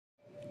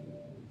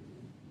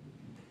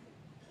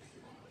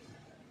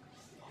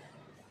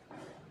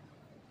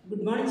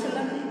Good morning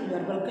children, you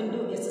are welcome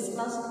to SS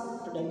class.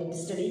 Today let us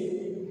study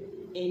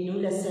a new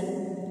lesson,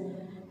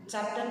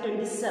 chapter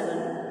 27,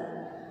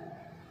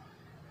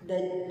 the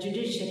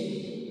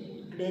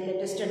Judiciary. Today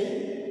let us study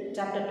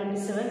chapter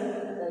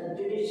 27, the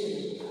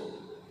Judiciary.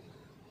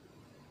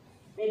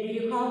 Maybe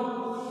you have,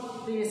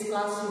 previous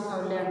class you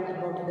have learned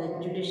about the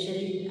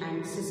judiciary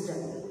and system.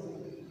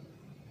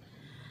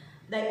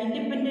 The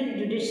independent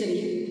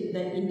judiciary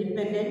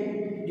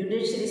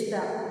is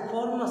the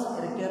foremost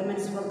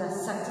requirements for the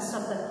success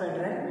of the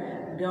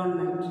federal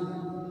government.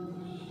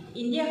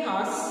 India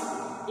has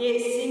a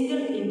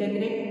single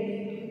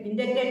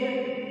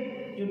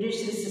integrated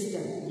judiciary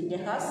system. India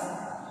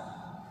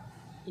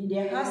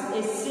has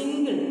a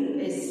single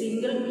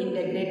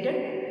integrated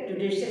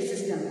judiciary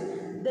system.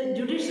 The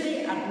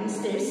judiciary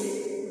administers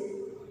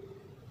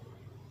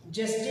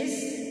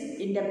justice,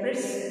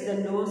 interprets the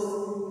laws,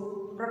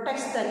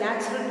 protects the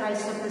natural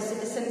rights of the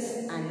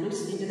citizens, and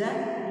looks into the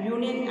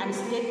union and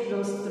state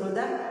laws through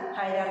the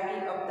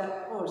hierarchy of the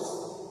courts.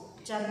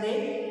 Which are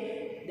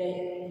they? The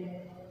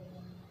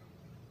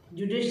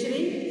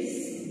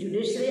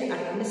judiciary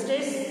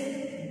administers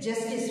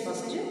justice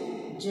first,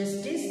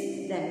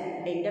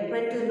 then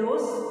interprets the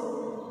laws,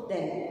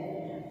 then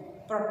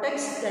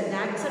protects the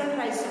natural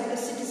rights of the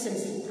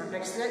citizens,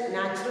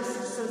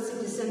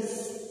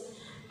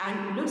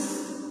 and looks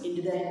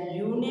into the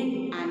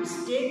union and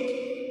state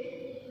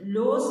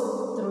laws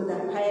through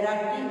the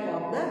hierarchy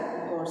of the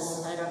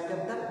courts.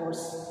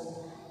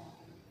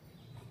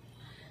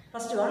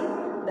 First one,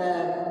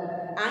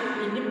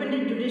 an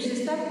independent judiciary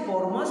is the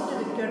foremost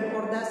required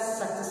for the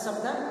success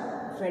of the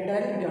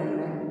federal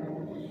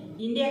government.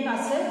 India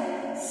has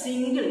a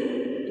single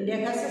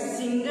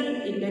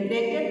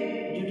integrated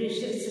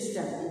judicial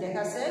system. India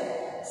has a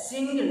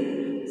single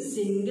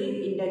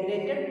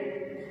integrated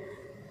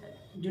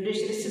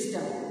judicial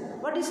system.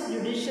 What is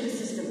judicial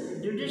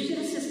system?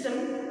 Judicial system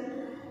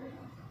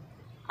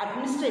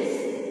administers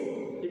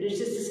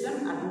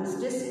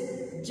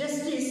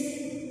justice,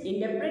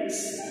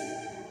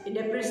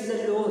 interprets the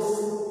laws,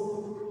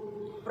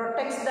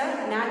 protects the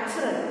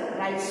natural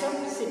rights of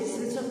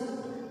citizens,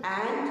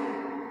 and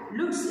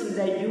looks into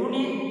the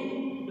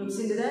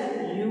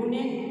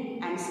union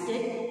and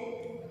state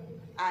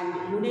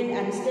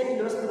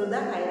laws through the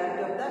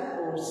hierarchy of the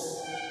courts.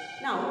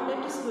 Now let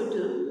us go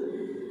to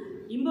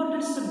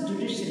importance of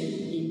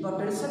judiciary.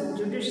 Importance of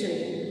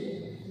judiciary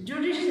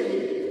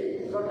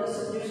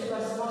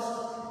was first.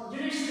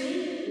 Judiciary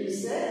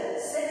is a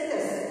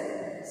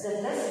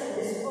setless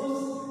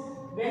disputes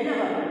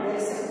whenever there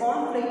is a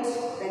conflict.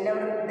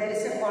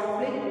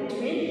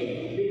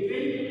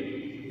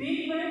 Between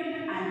people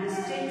and the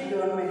state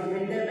government.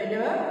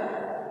 Whenever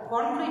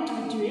conflict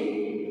between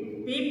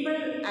people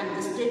and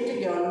the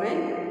state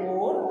government,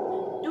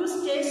 or two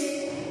states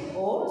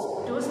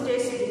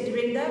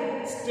between the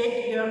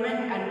state government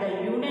and the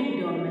union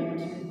government.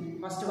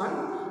 First one,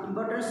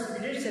 importance of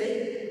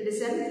judiciary.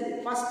 Listen,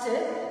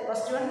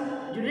 first one,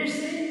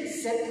 judiciary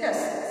setless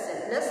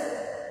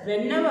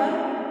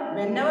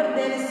whenever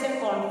there is a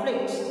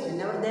conflict.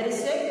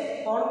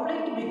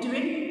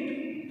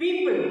 Between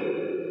people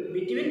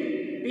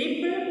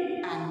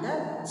and the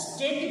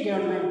state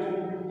government.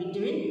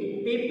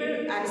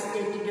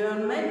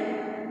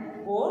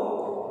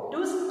 Or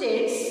two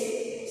states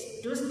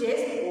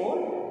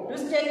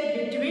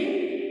between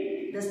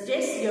the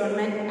state's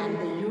government and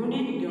the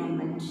union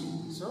government.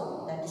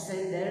 So that is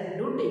their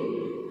duty.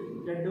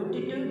 The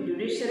duty to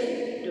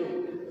judiciary to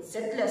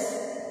settlers.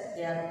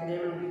 They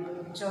will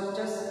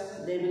churches.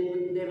 They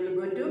will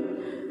go to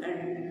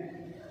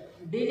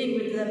dealing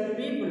with the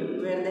people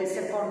where there is a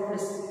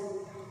conflict.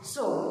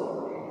 So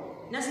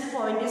next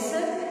point is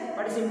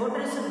what is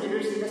importance of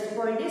judiciary. Next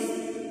point is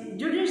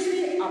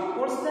judiciary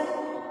upholds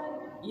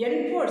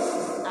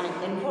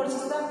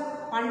enforces the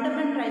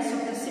fundamental rights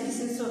of the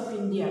citizens of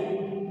India.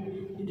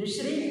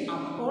 Judiciary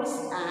upholds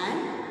and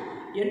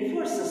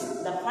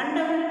enforces the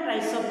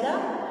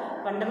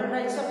fundamental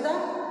rights of the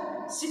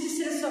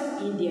citizens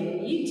of India.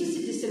 Each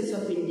citizens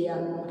of India.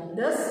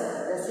 Thus,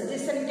 the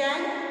citizen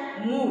can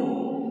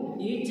move.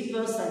 Each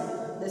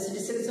person, the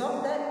citizens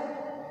of the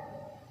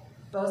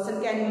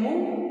person can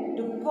move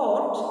to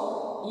court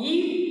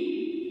if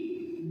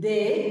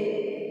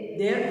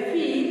their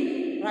feel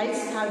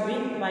rights have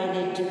been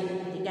violated.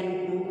 They can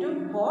move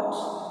to court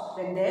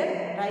when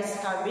their rights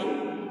have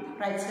been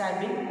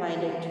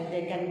violated.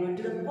 They can go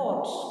to the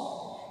court.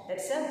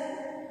 That's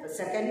the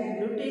second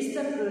duty is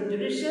the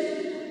judicial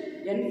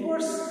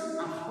enforce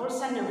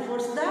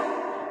the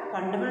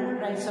fundamental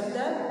rights of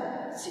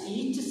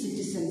each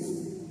citizens.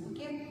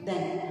 Okay.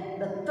 Then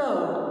the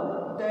third,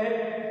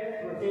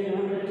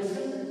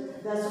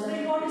 the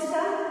Supreme Court is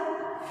the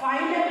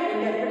final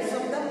interpreters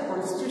of the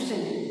Constitution.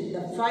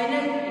 The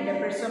final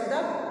interpreters of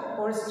the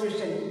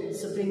Constitution.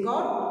 Supreme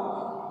Court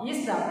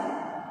is the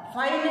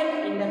final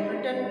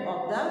interpreter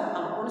of the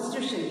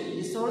Constitution. It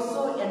is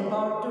also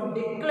empowered to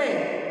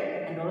declare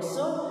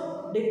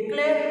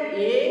a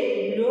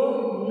law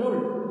null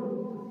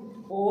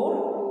or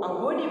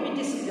avoid if it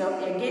is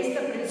against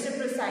the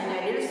principles and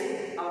ideals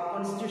of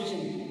Constitution.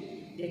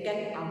 They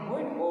can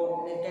avoid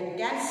or they can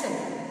cancel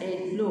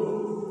a law.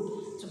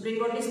 Supreme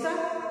Court is the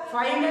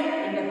final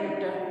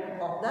interpreter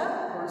of the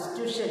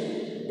Constitution.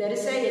 There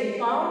is a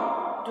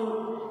power to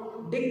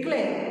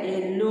declare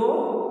a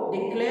law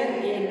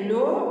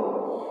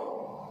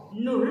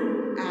null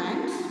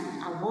and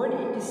avoid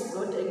it is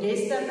good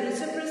against the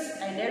principles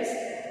and else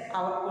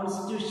our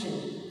Constitution.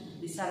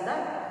 These are the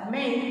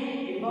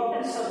main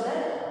importance of the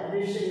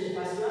judiciary.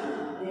 First one,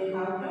 they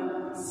have to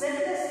set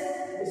this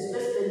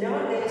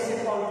whenever there is a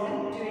conflict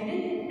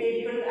between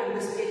people and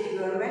the state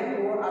government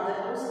or other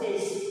two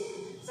states.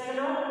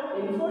 Second one,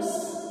 enforce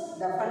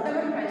the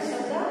fundamental rights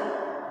of the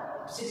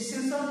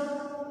citizens of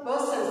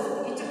persons,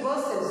 each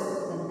person.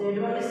 The third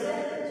one is the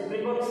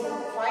Supreme Court is the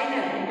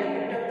final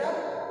interpreter of the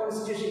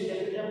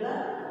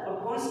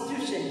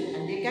Constitution,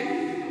 and they can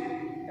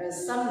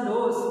some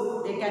laws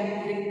they can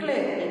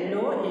declare a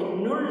law a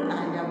null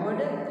and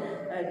avoid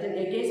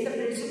against the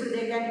principle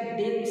they can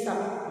deal with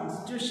some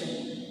Constitution.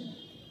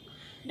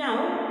 Now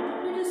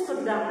let us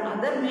put the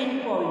other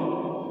main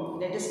point.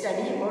 Let us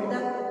study about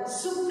the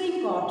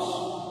Supreme Court.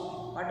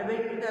 What do we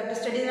have to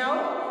study now?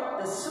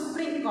 The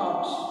Supreme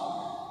Court.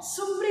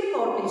 Supreme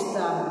Court is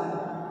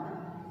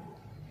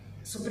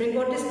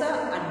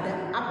at the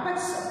apex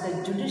of the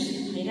judicial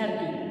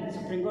hierarchy.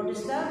 Supreme Court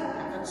is the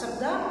apex of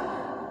the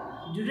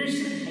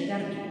judicial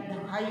hierarchy, the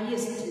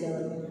highest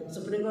level.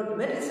 Supreme Court,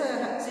 where is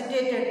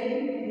situated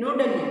in New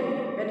Delhi?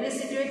 Where is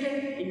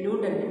situated in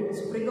New Delhi?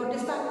 Supreme Court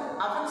is the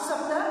apex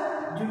of the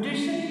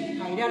judicial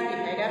hierarchy.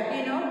 Hierarchy,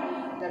 you know,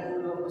 the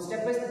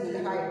step is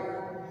the high.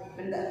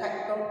 When the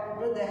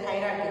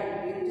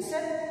hierarchy, it is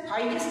the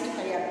highest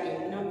hierarchy.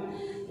 You know,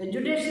 the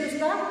judicial is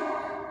the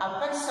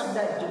apex of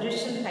the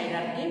judicial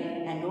hierarchy,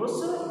 and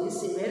also it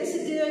is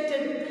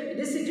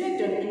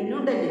situated in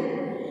New Delhi.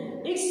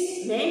 It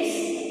makes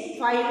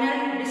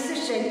final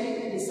decision.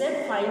 It is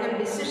a final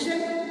decision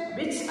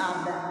which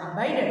are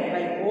abided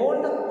by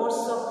all the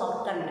courts of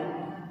our country.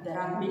 There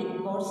are many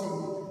courts in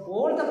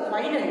all the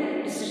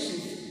final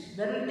decisions.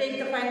 Where will take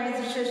the final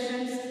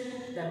decisions?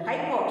 The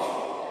High Court,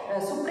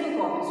 Supreme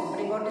Court.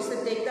 Supreme Court is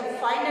to take the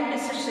final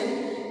decision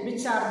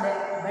which are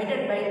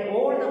abided by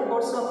all the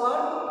courts of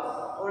our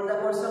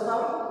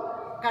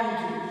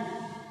country.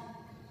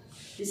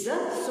 This is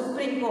the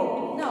Supreme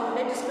Court. Now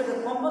let us go to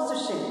the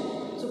composition.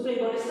 Supreme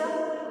Court is the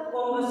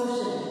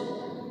composition.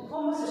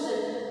 Composition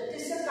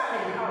is the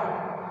kind how.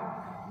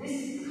 This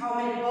how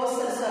many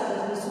persons are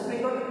there in the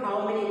Supreme Court? How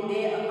many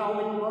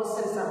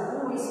persons are?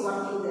 Who is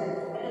working there?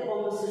 And the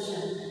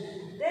composition.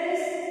 There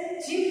is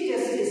Chief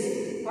Justice.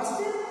 First,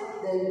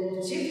 the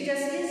Chief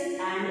Justice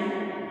and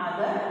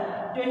other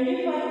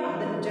 25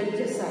 other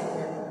judges are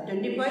there.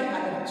 25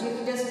 other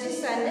Chief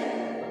Justice and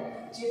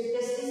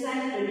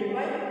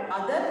 25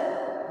 other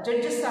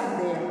judges are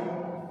there.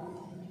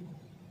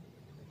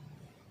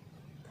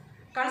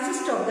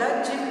 Consist of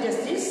the Chief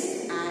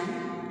Justice and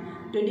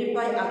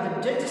 25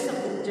 other judges of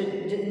the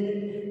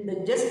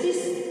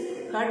Justice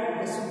head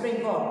the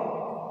Supreme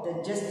Court. The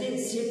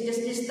Chief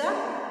Justice the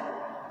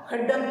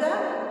head of the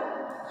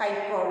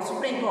High Court,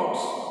 Supreme Court.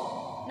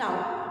 Now,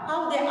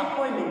 how they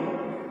appointed?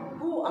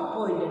 Who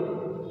appointed?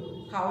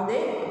 How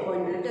they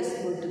appointed?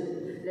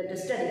 Let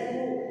us study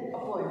who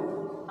appointed.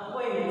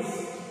 Appointments.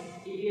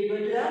 If you go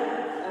to the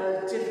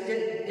Chief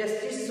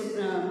Justice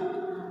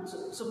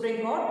Supreme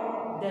Court,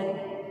 then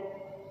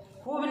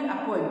who will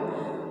appoint?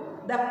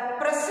 The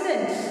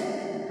President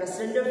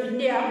of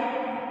India.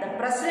 The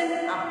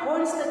President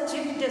appoints the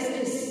Chief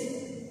Justice.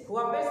 Who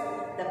appoints?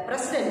 The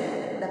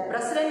President. The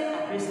President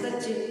appoints the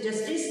Chief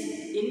Justice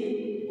in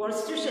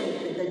Constitution.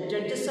 The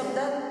judges of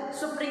the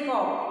Supreme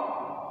Court.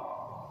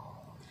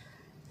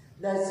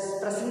 The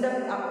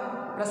President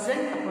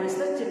appoints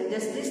the Chief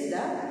Justice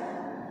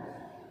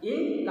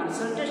in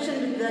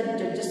consultation with the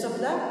judges of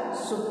the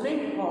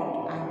Supreme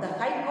Court and the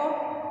High Court,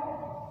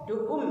 to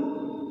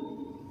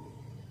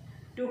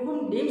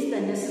whom deems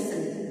the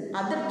necessary.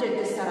 Other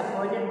judges are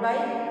appointed by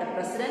the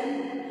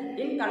President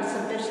in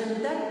consultation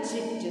with the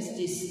Chief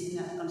Justice.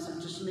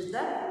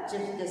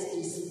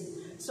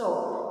 So,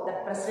 the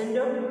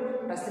President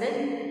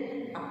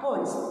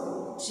appoints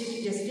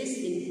Chief Justice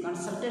in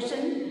consultation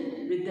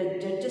with the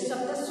judges of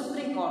the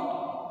Supreme Court.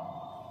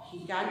 He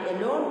can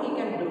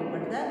do,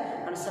 but the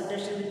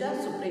consultation with the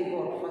Supreme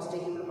Court. First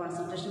taking the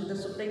consultation with the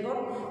Supreme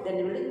Court, then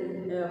he will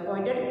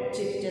appointed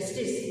Chief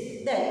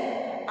Justice. Then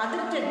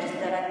other judges,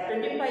 there are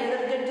 25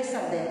 other judges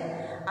are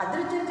there.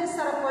 Other judges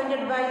are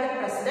appointed by the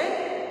President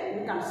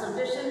in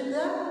consultation with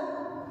the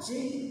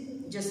Chief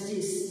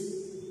Justice.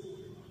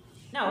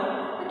 Now,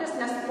 let us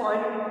next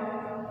point,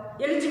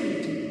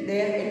 eligibility.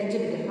 Their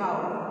eligibility, how?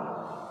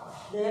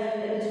 Their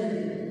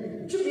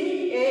eligibility. To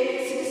be a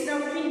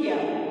citizen of India.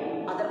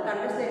 Other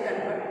countries they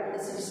convert the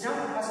citizen of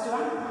first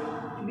one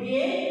to be a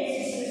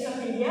citizen of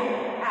India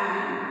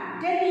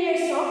and 10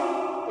 years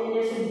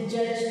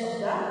judge of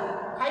the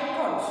High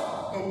Court.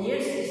 10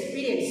 years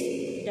experience.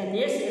 10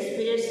 years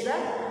experience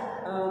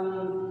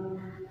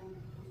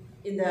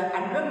in the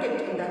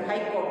advocate in the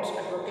High Court.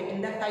 Advocate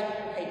in the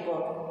High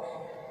Court.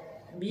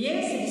 Be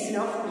a citizen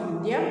of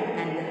India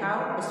and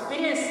have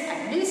experience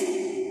at least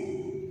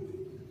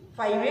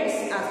 5 years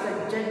as the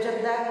judge of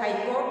the High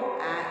Court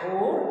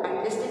or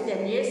at least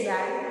 10 years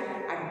as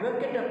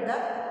advocate of the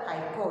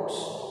High Court,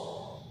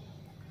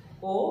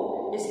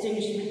 or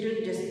distinguish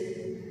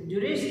between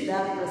juries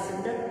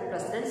the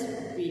president's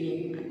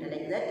opinion. And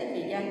like that,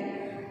 we can,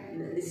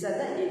 these are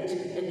the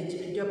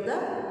eligibility of the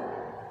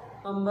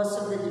members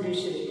of the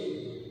judiciary.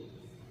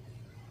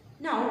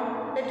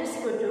 Now, let us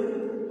go to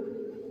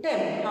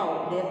term.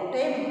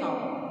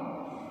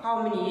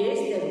 How many years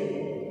they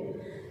will.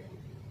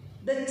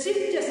 The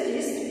Chief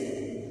Justice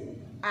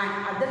and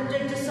other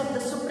judges of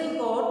the Supreme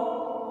Court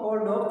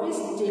hold office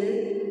till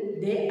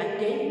they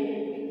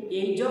attain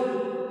age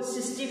of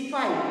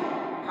 65.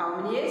 How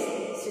many years?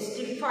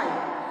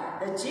 65.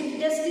 The Chief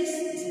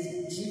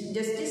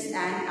Justice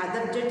and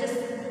other judges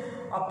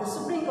of the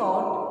Supreme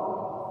Court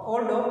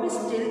hold office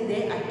till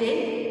they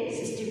attain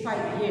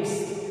 65 years.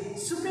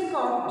 Supreme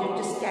Court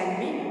judges can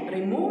be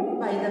removed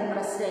by the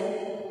President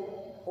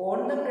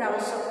on the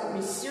grounds of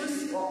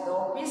misuse of the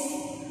office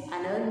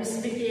and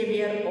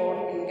misbehavior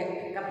or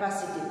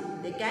incapacity.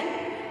 They can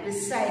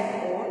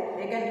resign or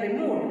they can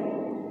remove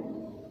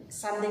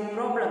something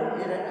problem.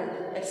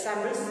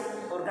 Examples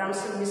or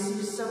grounds of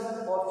misuse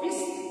of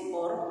office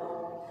or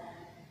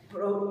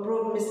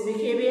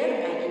misbehavior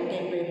and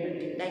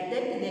incapability. Like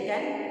that, they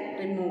can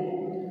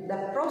remove. The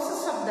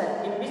process of the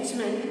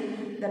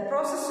impeachment, the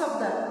process of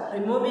the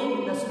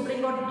removing the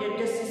Supreme Court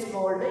judges is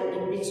called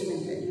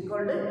impeachment. It is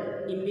called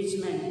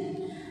impeachment.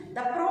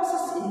 The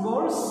process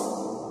involves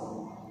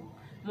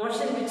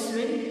motion which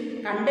will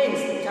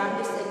contains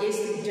charges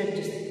against the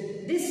judges.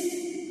 This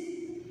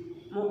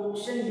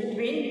motion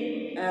between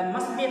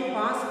must be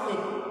passed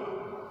with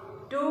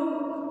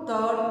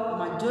two-third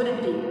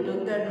majority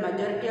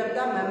of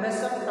the members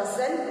of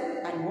present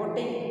and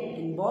voting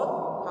in both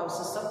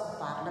houses of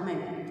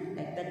parliament.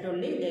 Like that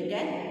only they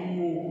can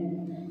move.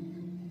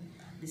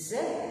 This is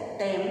a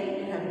term.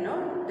 You have no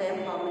term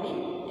how many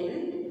till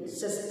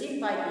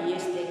 65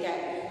 years they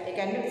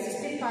can do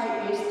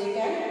 65 years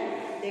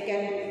they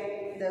can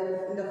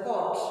the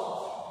court.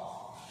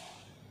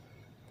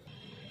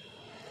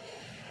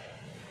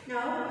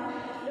 Now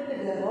look at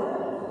the word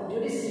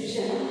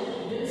jurisdiction.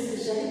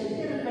 Jurisdiction,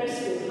 it refers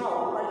to how.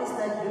 What is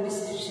the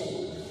jurisdiction?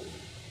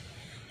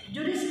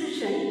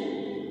 Jurisdiction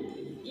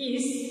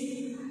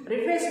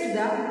refers to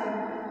the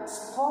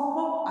scope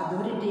of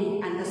authority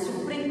and the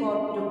Supreme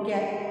Court to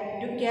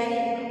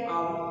carry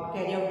out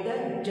the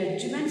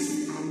judgments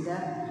and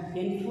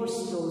enforce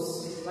those.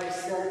 What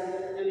is the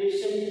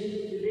jurisdiction?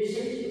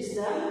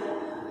 Jurisdiction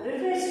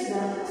refers to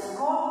the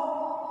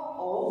scope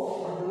of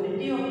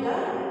authority of the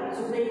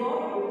Supreme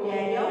Court to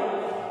carry out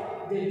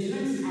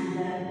judgments and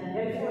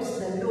enforce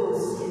the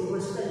laws. It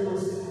refers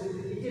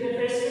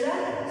to the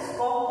scope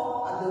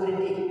of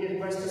authority. It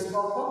refers to the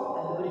scope of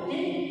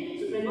authority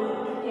Supreme Court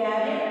to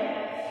carry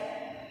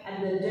and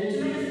the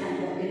judgments and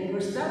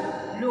enforce the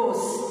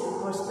laws.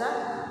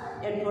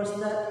 Enforce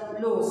the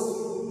laws.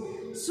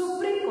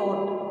 Supreme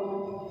Court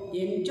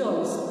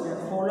enjoys the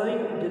following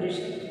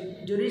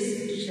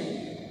jurisdiction.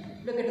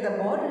 Look at the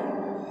board.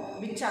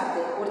 Which are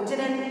the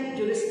original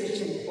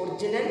jurisdiction?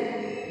 Original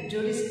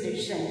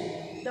jurisdiction.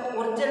 The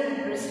original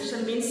jurisdiction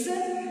means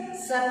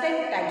certain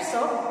types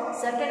of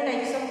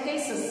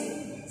cases.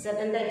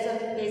 Certain types of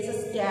cases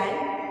can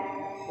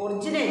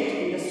originate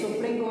in the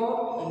Supreme Court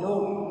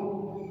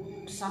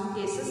alone. Some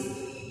cases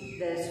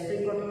the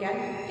Supreme Court can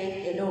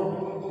take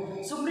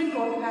alone. Supreme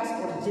Court has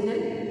original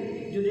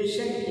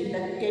jurisdiction in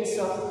the case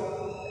of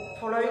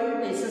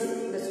following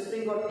cases the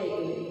Supreme Court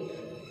taken.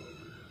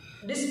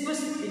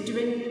 Disputes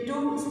between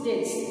two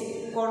states.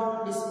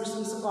 Disputes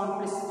means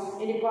conflicts.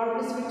 Any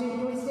conflicts between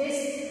two states,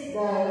 they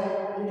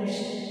will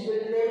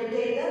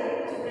take the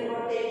Supreme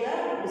Court take the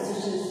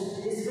decisions.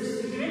 Disputes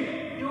between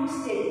two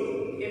states.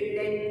 If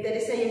there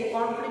is a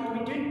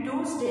conflict between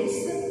two states,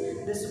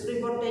 the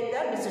Supreme Court take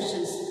the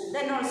decisions.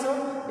 Then also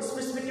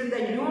disputes between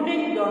the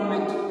union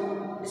government.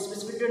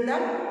 Disputes between the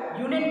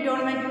union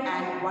government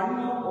and one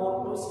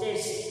or two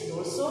states. And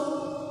also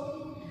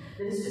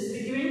the disputes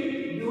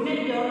between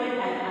union government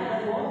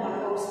and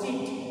one or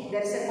state.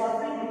 There is a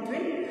conflict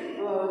between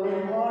the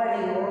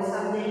border or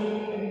something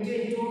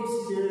between two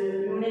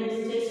union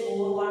states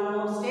or one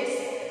or states.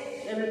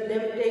 They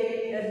will take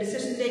a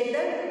decision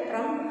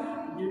from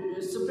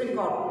the Supreme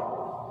Court.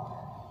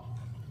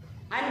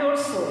 And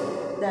also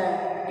the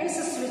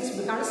cases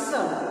which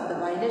concern the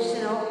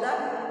violation of the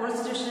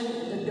Constitution,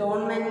 the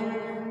government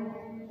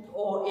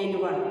or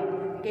anyone.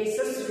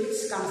 Cases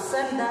which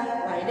concern the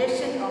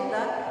violation of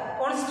the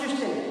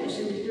Constitution,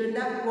 between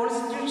the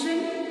Constitution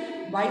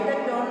by the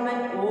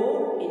government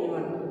or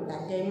anyone.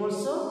 That time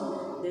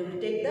also they will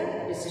take the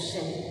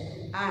decision.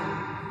 And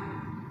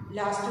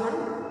last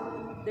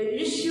one,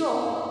 the issue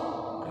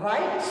of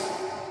rights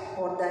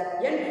or the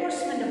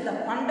enforcement of the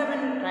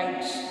fundamental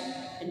rights.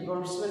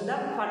 Enforcement of the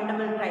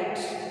fundamental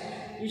rights.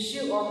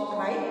 Issue of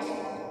right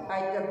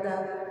of the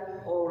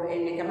or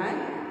any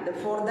command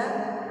for the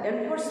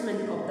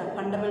enforcement of the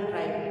fundamental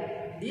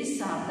right.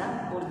 These are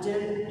the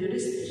original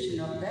jurisdiction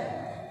of the,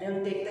 they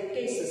will take the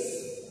cases.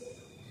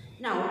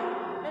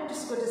 Now, let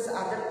us go to the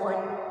other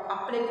point,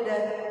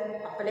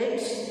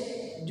 appellate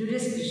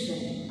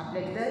jurisdiction.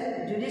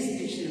 Appellate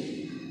jurisdiction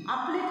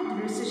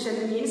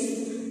means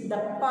the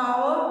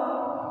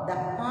power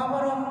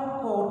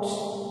of court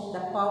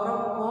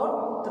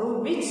through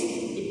which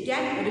it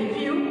can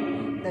review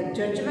the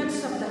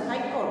judgments of the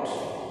High Court.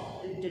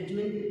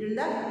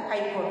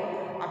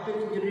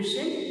 Appellate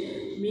jurisdiction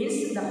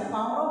means the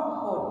power of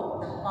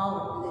court. The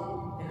power,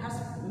 it has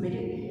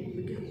very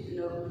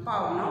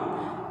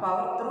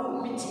power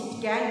through which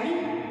it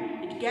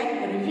can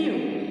review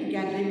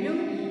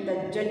the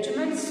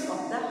judgments of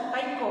the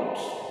High Court.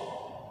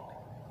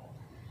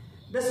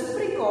 The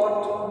Supreme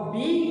Court,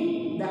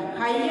 being the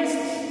highest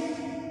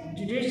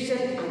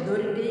judicial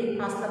authority,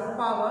 has the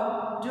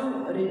power to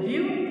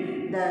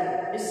review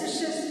the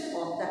decisions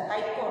of the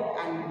High Court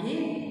and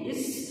give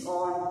its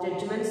own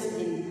judgments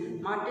in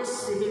matters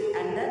civil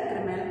and the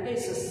criminal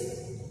cases.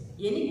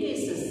 Any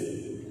cases,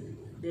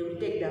 they will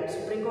take the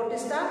Supreme Court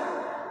is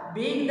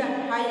being the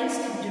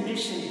highest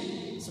judicial.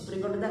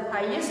 Supreme Court, the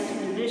highest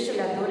judicial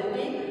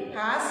authority,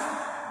 has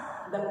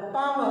the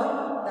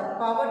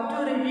power to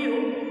review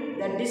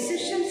the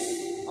decisions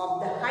of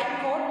the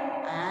High Court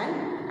and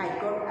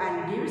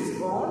gives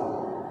own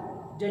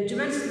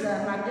judgments in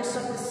the matters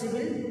of the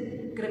civil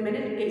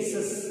criminal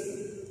cases.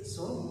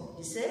 So,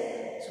 this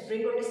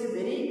Supreme Court is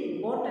very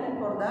important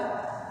for the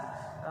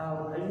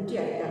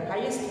India, the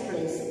highest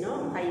place,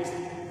 highest.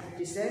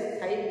 This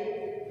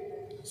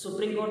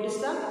Supreme Court is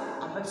the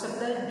apex of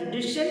the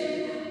judicial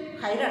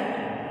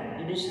hierarchy.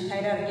 It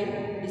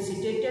is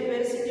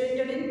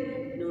situated in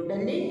New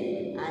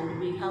Delhi, and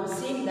we have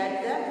seen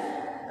that the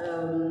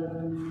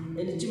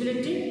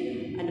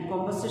eligibility and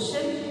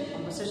composition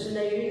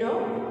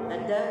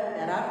that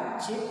there are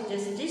Chief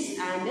Justice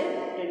and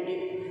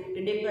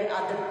 25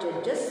 other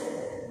judges.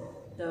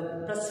 The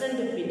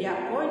President of India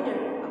appointed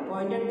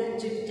the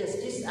Chief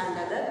Justice and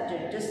other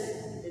judges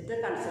with the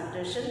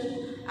consultation,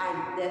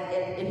 and their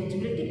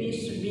eligibility is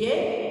to be a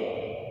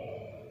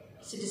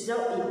citizen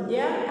of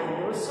India,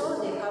 and also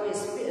they have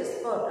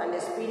expert and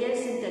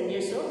experience in 10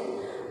 years of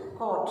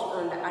court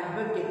and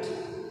advocate,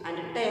 and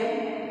term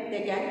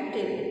they can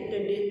till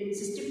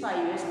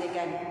 65 years they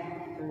can.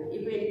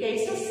 If in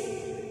cases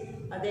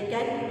they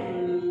can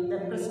the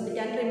president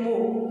can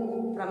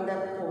remove from the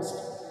post,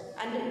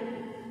 and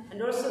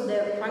also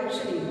their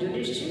functioning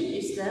judiciary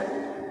is the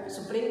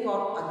Supreme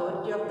Court.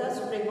 Authority of the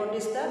Supreme Court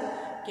is the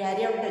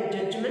carry out the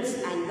judgments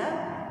and the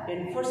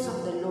enforce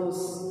of the laws.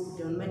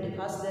 Government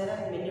has there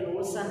are many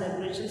rules and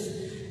regulations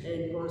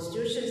and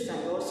constitutions,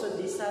 and also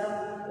these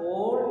are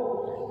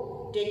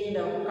all taking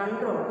the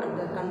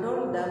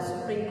control the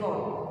Supreme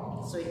Court.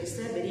 So it is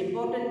very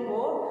important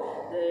for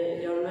the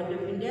government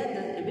of India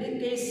that every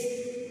case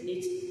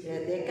needs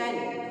they can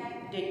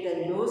take the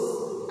laws,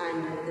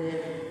 and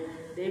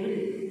they will.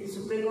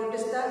 Supreme Court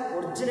is the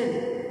original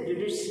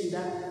judiciary in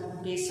the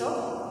case of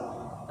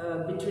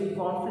between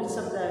conflicts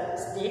of the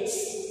states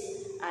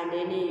and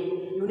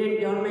any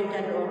union government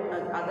and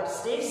other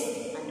states,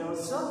 and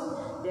also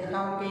they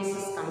have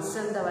cases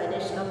concern the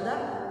violation of the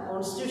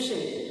constitution,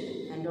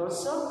 and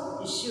also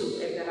issue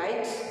a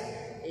right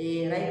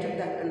of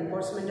the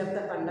enforcement of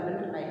the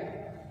fundamental right.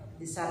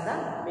 These are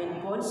the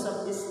main points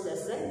of this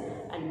lesson,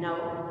 and now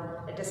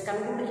let us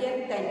conclude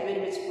here. Thank you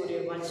very much for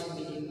your watching.